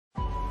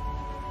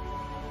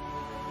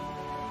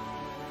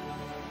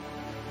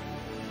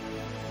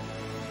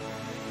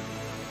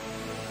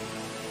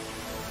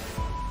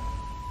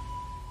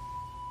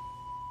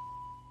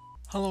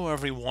Hello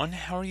everyone,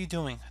 how are you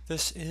doing?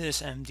 This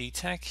is MD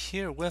Tech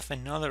here with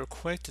another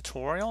quick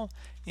tutorial.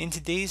 In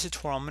today's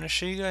tutorial, I'm going to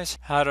show you guys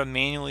how to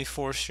manually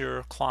force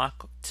your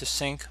clock to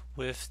sync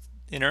with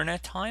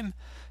internet time.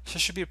 So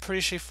it should be a pretty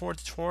straightforward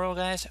tutorial,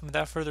 guys. And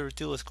without further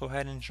ado, let's go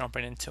ahead and jump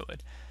right into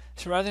it.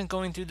 So rather than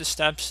going through the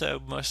steps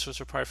that most of us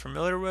are probably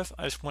familiar with,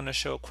 I just want to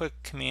show a quick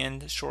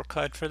command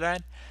shortcut for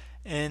that.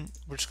 And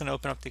we're just going to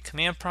open up the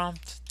command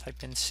prompt,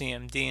 type in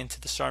CMD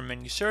into the start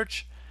menu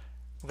search.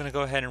 We're going to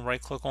go ahead and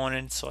right click on it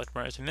and select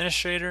Run as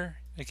Administrator.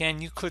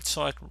 Again, you could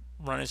select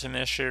Run as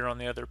Administrator on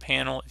the other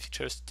panel if you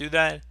chose to do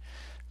that.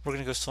 We're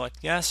going to go select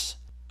Yes.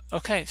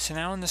 Okay, so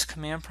now in this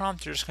command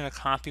prompt, you're just going to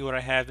copy what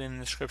I have in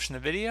the description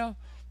of the video.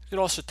 You could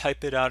also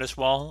type it out as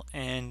well,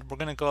 and we're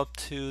going to go up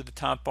to the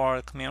top bar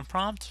of the command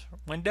prompt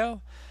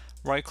window,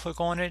 right click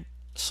on it,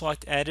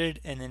 select Edit,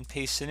 and then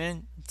paste it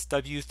in. It's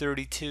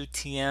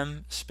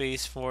W32TM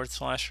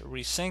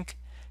 /resync.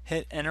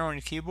 Hit Enter on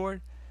your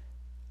keyboard.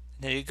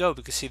 There you go.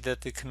 We can see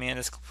that the command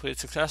is completed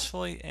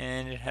successfully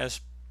and it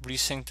has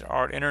resynced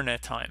our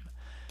internet time.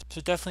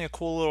 So definitely a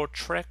cool little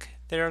trick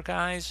there,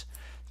 guys.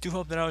 Do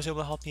hope that I was able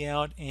to help you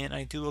out, and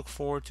I do look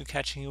forward to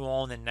catching you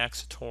all in the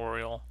next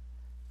tutorial.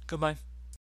 Goodbye.